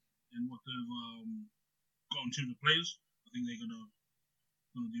season and what they've got in terms of players, I think they're gonna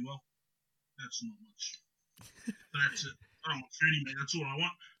do well. That's not much. That's it. I don't want 30, mate. That's all I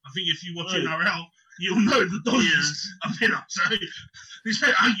want. I think if you watch NRL, you'll know the Dodgers are better. So there's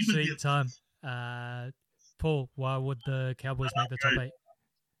no argument here. Sweet time. Paul, why would the Cowboys make the top 8?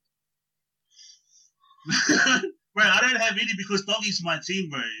 Bro, I don't have any because Doggy's my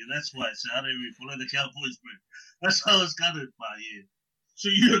team, bro. That's why. So I don't really follow the Cowboys, bro. That's how I was gutted by you. So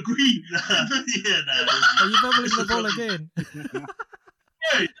you agree? Yeah, no. Are you bubbling the ball again?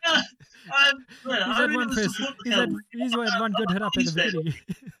 He's had one good hit up in the beginning.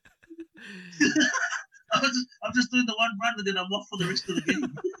 I'm just doing the one run and then I'm off for the rest of the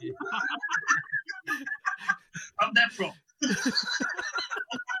game. I'm that from.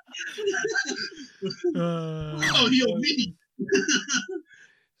 You're me.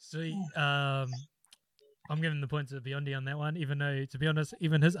 Sweet. I'm giving the point to Biondi on that one, even though, to be honest,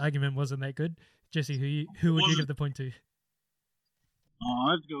 even his argument wasn't that good. Jesse, who would you give the point to?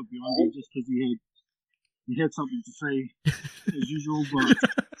 I have to go with Biondi just because he had something to say as usual. But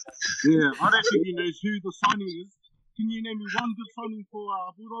yeah, I don't think he knows who the signing is. Can you name me one good signing for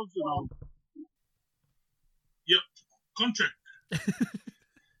Bulldogs? Yep, contract.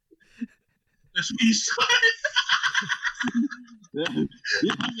 That's what he signed.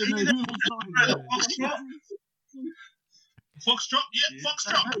 Foxtrot? Yeah,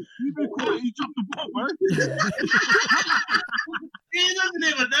 Foxtrot. You been quiet, you dropped the ball, bro. He doesn't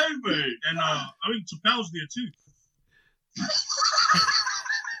even know, bro. And I think Tapau's there too.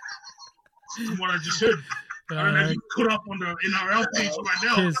 From what I just heard. I don't know if you put up on the NRL page right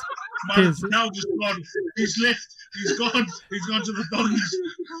now. Now just gone. He's left He's gone. He's gone to the doggies.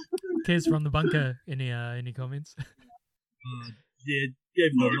 Kids from the bunker. Any comments? Yeah,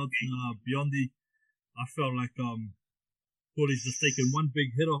 gave the nod to Biondi. I felt like Paulie's just taken one big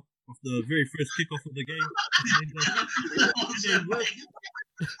hit off the very first kickoff of the game,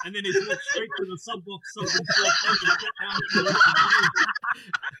 and then he's walked straight to the sub box, subbed himself out and sat down for the rest of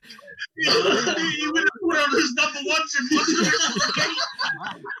the game. He would have put on his number ones and watched the rest of the game.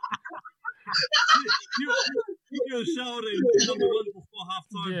 He was shouting number one before half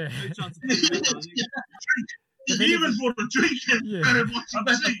time. Yeah. No chance of playing better, I think. He even bought a drink and Yeah. started watching I'm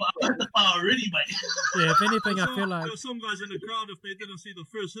at the bar already, mate. Yeah, if anything, I So, feel like there were some guys in the crowd, if they didn't see the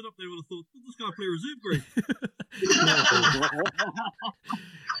first hit up, they would have thought, "Did this guy play reserve grade?"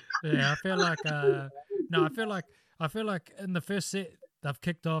 yeah, I feel like no, I feel like in the first set they've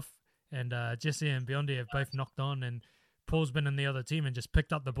kicked off and Jesse and Biondi have both knocked on and Paul's been in the other team and just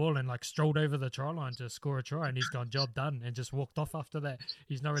picked up the ball and like strolled over the try line to score a try and he's gone job done and just walked off after that.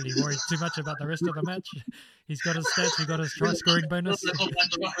 He's not really worried too much about the rest of the match. He's got his stats, he got his try scoring bonus.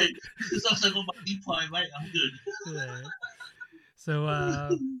 It's also got my deep pie, mate. I'm good. Yeah. So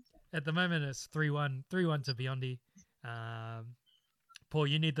at the moment it's 3-1 to Biondi. Paul,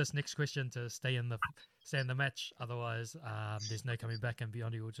 you need this next question to stay in the match. Otherwise, there's no coming back, and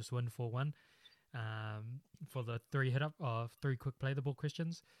Biondi will just win 4-1 for the 3 quick play the ball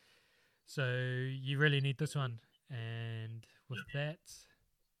questions. So you really need this one. And with that,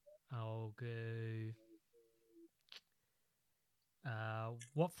 I'll go.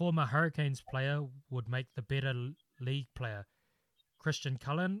 What former Hurricanes player would make the better league player? Christian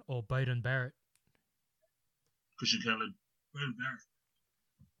Cullen or Bowden Barrett? Christian Cullen. Bowden Barrett.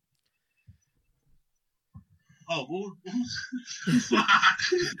 Oh, what? Fuck.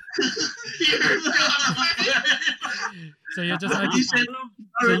 So you're just You making. said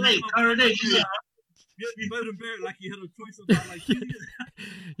RNA. You said You Bowden Barrett like he had a choice about like you.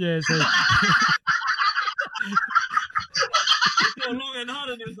 Yeah, so He got long and hard,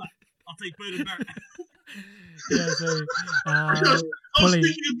 and he was like, "I'll take Bowden Barrett." yeah, so I was Polly,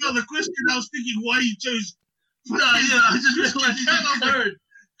 thinking about the question. I was thinking why he chose. I just realized he's third.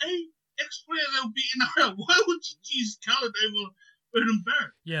 Hey, ex-player that will be in the why would you choose Cullen over Bowden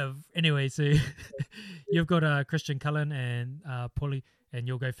Barrett? yeah. Anyway, so you've got Christian Cullen and Polly, and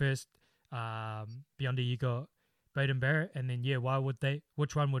you'll go first. Biondi, you got Bowden Barrett, and then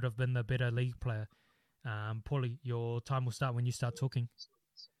which one would have been the better league player? Paulie, your time will start when you start talking.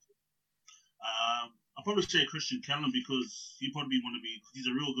 I'll probably say Christian Cullen because he probably want to be. He's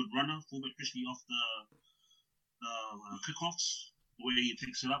a real good runner, fullback, especially off the kickoffs. The way he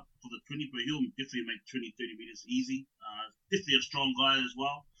picks it up for the 20, but he'll definitely make 20, 30 meters easy. Definitely a strong guy as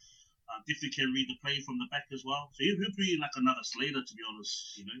well. Definitely can read the play from the back as well. So he'll be like another Slater, to be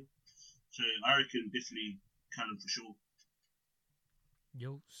honest, you know. So I reckon definitely Cullen for sure.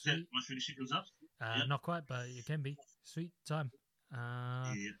 Yo, Is that sweet. my 30 seconds up? Yeah. Not quite, but it can be. Sweet time.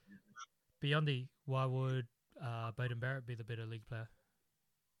 Yeah. Biondi, why would Bowden Barrett be the better league player?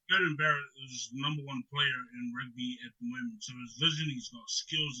 Bowden Barrett is number one player in rugby at the moment. So his vision, he's got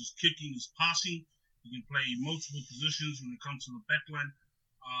skills, his kicking, his passing. He can play multiple positions when it comes to the backline.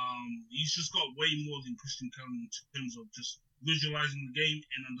 He's just got way more than Christian Cullen in terms of just visualizing the game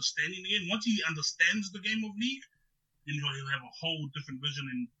and understanding the game. Once he understands the game of league, then he'll have a whole different vision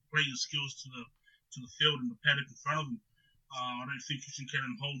and play his skills to the field and the paddock in front of him. I don't think Christian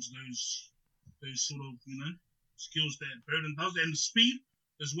Cullen holds those sort of skills that Bowden does, and the speed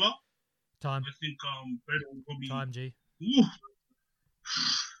as well. Time. I think Bowden will probably. Time, G. Ooh.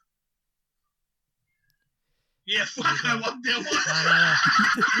 Yeah, fuck, I want that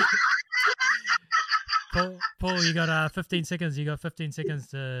one. No. Paul, you got 15 seconds. You got 15 seconds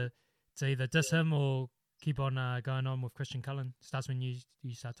to either diss him or keep on going on with Christian Cullen. Starts when you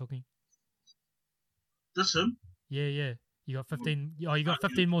start talking. Diss him? Yeah. You got 15. Oh, you got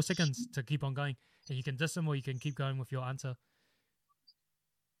 15 more seconds to keep on going, and you can diss him or you can keep going with your answer.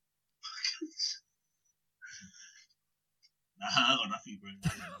 Nah, I got nothing, bro. I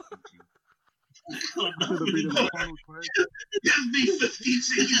got Should have nothing. been in the finals, bro. Give me 15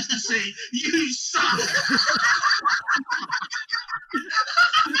 seconds to say, you suck.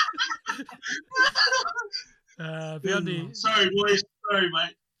 Biondi, Sorry, boys. Sorry,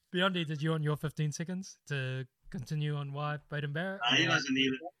 mate. Biondi, did you want your 15 seconds to continue on why Bowden Barrett? He doesn't need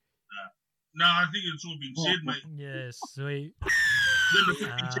it. No, I think it's all been said, mate. Yeah, sweet. Then the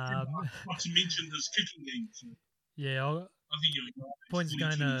 15 seconds, Um, not to mention this kicking game. So Yeah, I think you're Points 42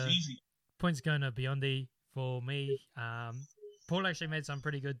 going is to- easy. points going to Biondi for me. Paul actually made some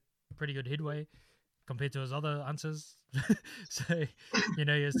pretty good headway compared to his other answers. So, he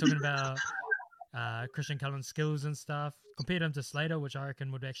was talking about Christian Cullen's skills and stuff. Compared him to Slater, which I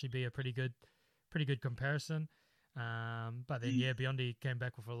reckon would actually be a pretty good comparison. But then Biondi came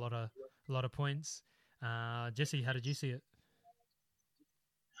back with a lot of points. Jesse, how did you see it?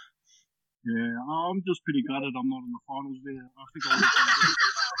 Yeah, I'm just pretty gutted I'm not in the finals there. I think I would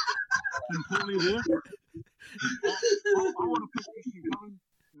have been poorly there. I want to put Christian Cullen.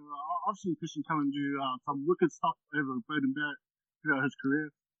 I've seen Christian Cullen do some wicked stuff over Beauden Barrett throughout his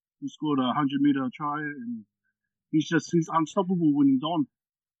career. He scored a 100-meter try, and he's unstoppable when he's on.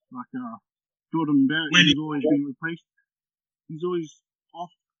 Like Jordan Barrett, he's always been replaced. He's always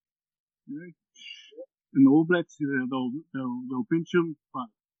off. You know, in the All Blacks, they'll bench him, but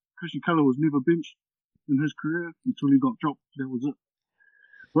Christian Cullen was never benched in his career until he got dropped. That was it.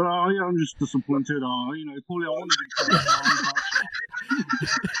 But I'm just disappointed. Paulie, I wanted to come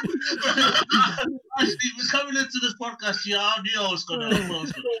We're coming into this podcast, I knew I was going to.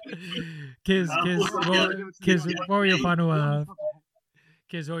 Kiz, what were your final?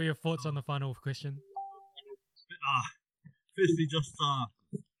 Kiz, what were your thoughts on the final question? Firstly, just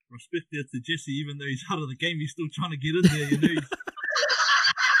respect there to Jesse, even though he's out of the game, he's still trying to get in there. You know.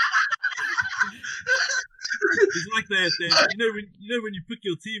 It's like that. When you pick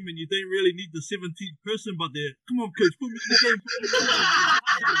your team and you don't really need the 17th person, but they're, come on, coach, put me in the game.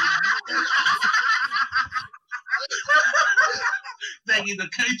 Begging the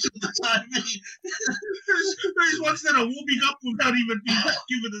coach all the time. Who's once done a warming up without even being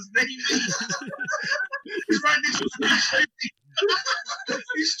given his name? He's right next to the coach.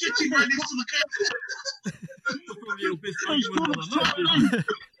 He's stitching right next to the coach. That's probably your best argument of the night.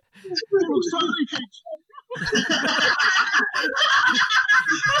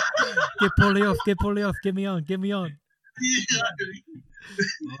 Get Paulie off, get me on.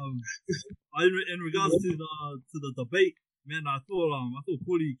 In regards to the debate, man, I thought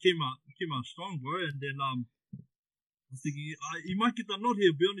Paulie came out strong, bro, and then I was thinking he might get the nod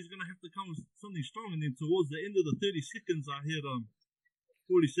here. Biondi's gonna have to come with something strong, and then towards the end of the 30 seconds, I heard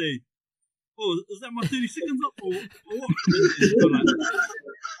Paulie say, "Oh, is that my 30 seconds up or what?"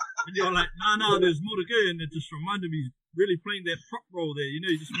 And you're like, no, there's more to go. And it just reminded me, he's really playing that prop role there. You know,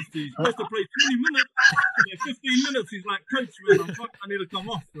 he's supposed to play 20 minutes. So 15 minutes, he's like, coach, man, I need to come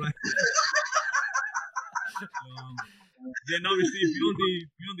off. Like, then obviously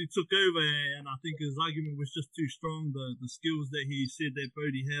Biondi took over, and I think his argument was just too strong. The skills that he said that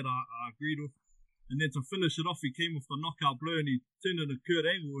Bodie had, I agreed with. And then to finish it off, he came with the knockout blow, and he turned into Kurt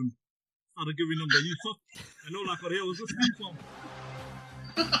Angle and started giving him the youth up. And all I could hear was this theme song.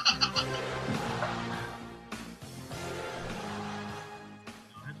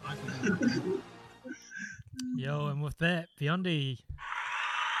 Yo, and with that, Biondi,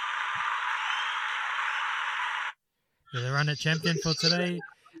 you're the runner champion for today.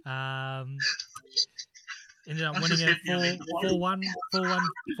 Ended up winning it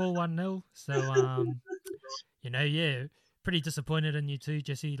 4-1-0. So, pretty disappointed in you too,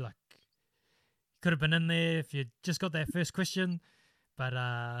 Jesse. Like, could have been in there if you just got that first question. But,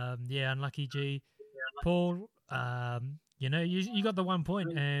 unlucky, G. Paul, you got the 1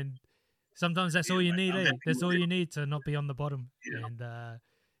 point, and sometimes that's all you need, eh? That's all you need to not be on the bottom. And,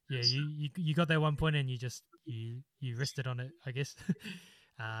 you got that 1 point, and you just, you rested on it, I guess.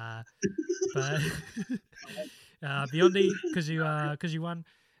 But Biondi, because you won,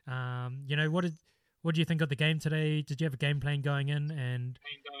 what do you think of the game today? Did you have a game plan going in? And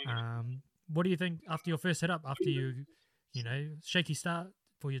what do you think after your first hit up, after shaky start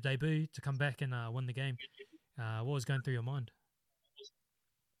for your debut to come back and win the game? What was going through your mind?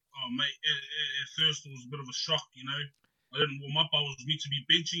 Oh, mate, at first it was a bit of a shock, I didn't warm up. I was meant to be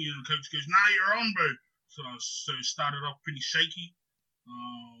benching you, and the coach goes, "Nah, you're on, bro." So it started off pretty shaky.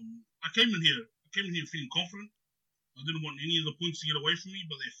 I came in here feeling confident. I didn't want any of the points to get away from me,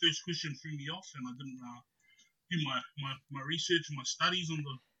 but their first question threw me off, and I didn't do my research and my studies on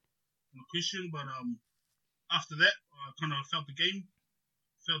the question. But after that, I kind of felt the game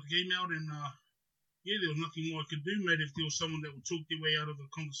out, and there was nothing more I could do, mate. If there was someone that would talk their way out of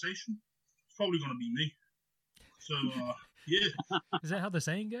the conversation, it's probably going to be me. So, Is that how the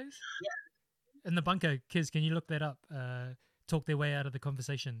saying goes? Yeah. In the bunker, kids, can you look that up? Talk their way out of the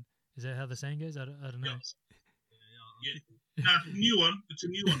conversation. Is that how the saying goes? I don't know. Yeah. No, it's a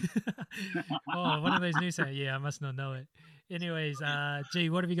new one. Oh, one of those new sayings. Yeah, I must not know it. Anyways,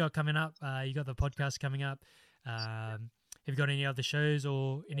 G, what have you got coming up? You got the podcast coming up. Have you got any other shows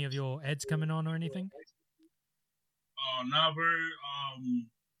or any of your ads coming on or anything? Oh, no, bro.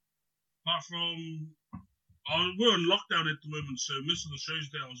 Apart from... we're on lockdown at the moment, so most of the shows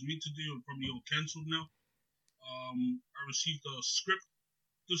that I was meant to do are probably all cancelled now. I received a script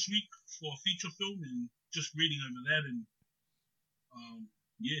this week for a feature film and just reading over that and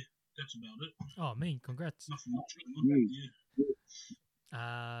yeah, that's about it. Oh, mean, congrats. Nothing much going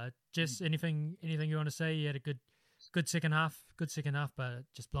on. Jess, anything you want to say? You had a good second half, but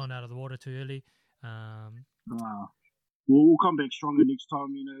just blown out of the water too early. We'll come back stronger next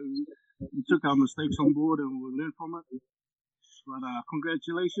time. You know, we took our mistakes on board and we'll learn from it. But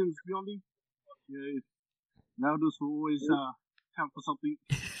congratulations, Biondi. Yeah, Loudest will always count for something.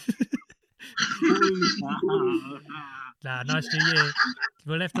 Nah, nice to hear.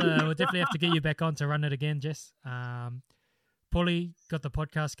 We'll definitely have to get you back on to run it again, Jess. Paulie, got the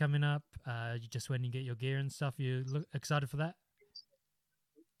podcast coming up. You just went and get your gear and stuff. You look excited for that?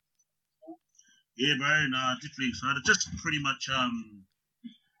 Yeah, bro. No, definitely excited. Just pretty much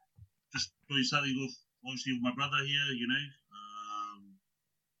just doing something with obviously with my brother here. You know,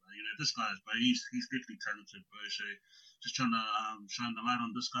 this guy, bro. He's definitely talented, bro. So just trying to shine the light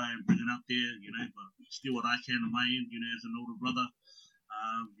on this guy and bring it out there. You know, but still what I can on my end. You know, as an older brother.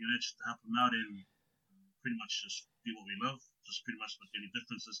 You know, just to help him out and pretty much just do what we love. Just pretty much the only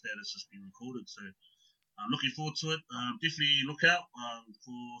difference is that it's just been recorded. So I'm looking forward to it. Definitely look out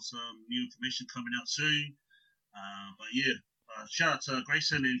for some new information coming out soon. But yeah, shout out to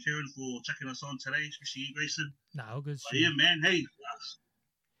Grayson and Kieran for checking us on today, especially you, Grayson. Nah, all good. But yeah, man, hey,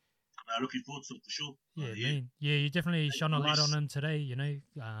 looking forward to it for sure. Yeah, man. Yeah, you definitely shone a light on him today, you know.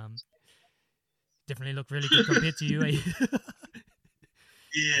 Definitely look really good compared to you, eh?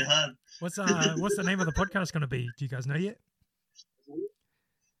 Yeah, What's the name of the podcast going to be? Do you guys know yet?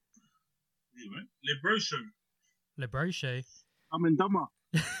 Yeah, man. Lebroche. I'm in Dama.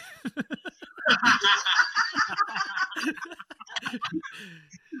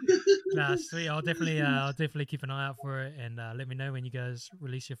 Nah, sweet. I'll definitely keep an eye out for it and let me know when you guys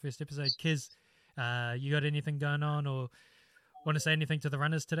release your first episode. Kiz, you got anything going on or want to say anything to the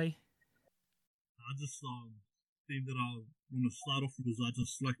runners today? I just thing that I want to start off with is I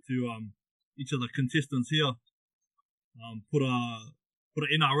just like to each of the contestants here put an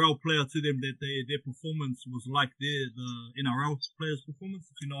NRL player to them that their performance was like the NRL player's performance,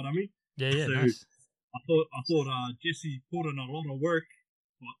 if you know what I mean. Yeah, so nice. I thought Jesse put in a lot of work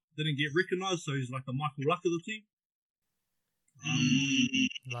but didn't get recognised, so he's like the Michael Luck of the team.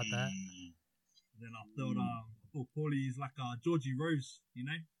 Like that. Then I thought Paulie is like Georgie Rose, you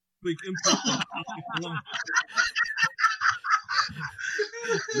know, big impact.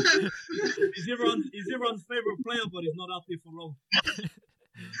 He's everyone's favourite player, but he's not out there for long.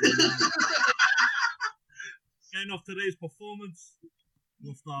 And of today's performance,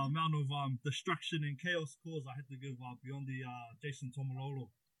 with the amount of destruction and chaos caused, I had to give Biondi Jason Tomalolo.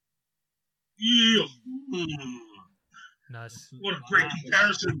 Yeah. Nice. What a great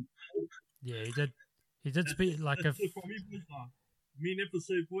comparison. Yeah, he did speak like a. For me, boys, mean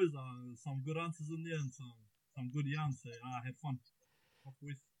episode, boys. Some good answers in there and some good yarns. So I had fun.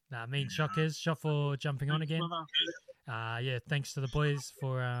 Nah, mean shot for jumping on again. Yeah, thanks to the boys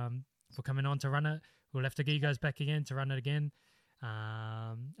for coming on to run it. We'll have to get you guys back again to run it again.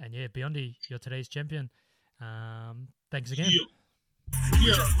 And yeah, Biondi, you're today's champion. Thanks again.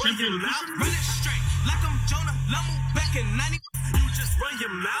 Yeah, Run your mouth, run it straight like I'm Jonah Lamu back in 90. You just run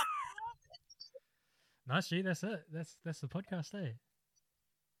your mouth. Nice, G. That's it. That's the podcast, eh?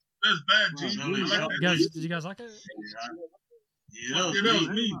 That's bad, G. Did you guys like it? Yeah, that was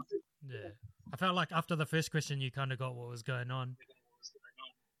me. Yeah. I felt like after the first question, you kind of got what was going on.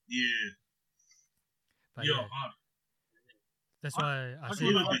 Yeah. But Yeah, yeah, hard. that's why I I said.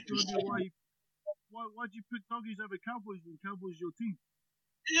 can't understand why'd you pick Doggies over Cowboys when Cowboys your team?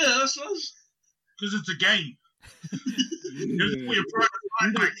 Yeah, that's Because it's a game. Just for your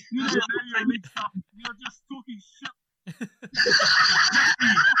private life. You don't know your league stuff. You're just talking shit.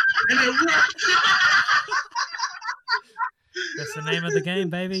 And it worked. That's the name of the game,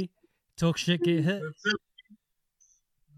 baby. Talk shit, get hit. That's it.